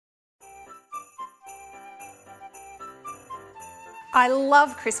I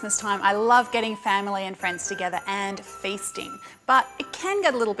love Christmas time. I love getting family and friends together and feasting, but it can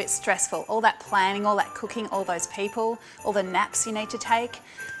get a little bit stressful. All that planning, all that cooking, all those people, all the naps you need to take.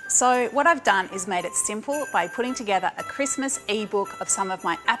 So what I've done is made it simple by putting together a Christmas ebook of some of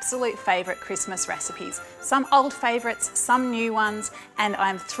my absolute favourite Christmas recipes. Some old favourites, some new ones, and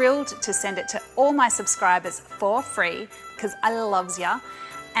I'm thrilled to send it to all my subscribers for free because I loves ya.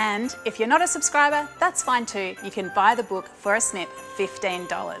 And if you're not a subscriber, that's fine too. You can buy the book for a snip,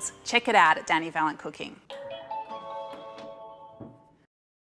 $15. Check it out at Dani Valent Cooking.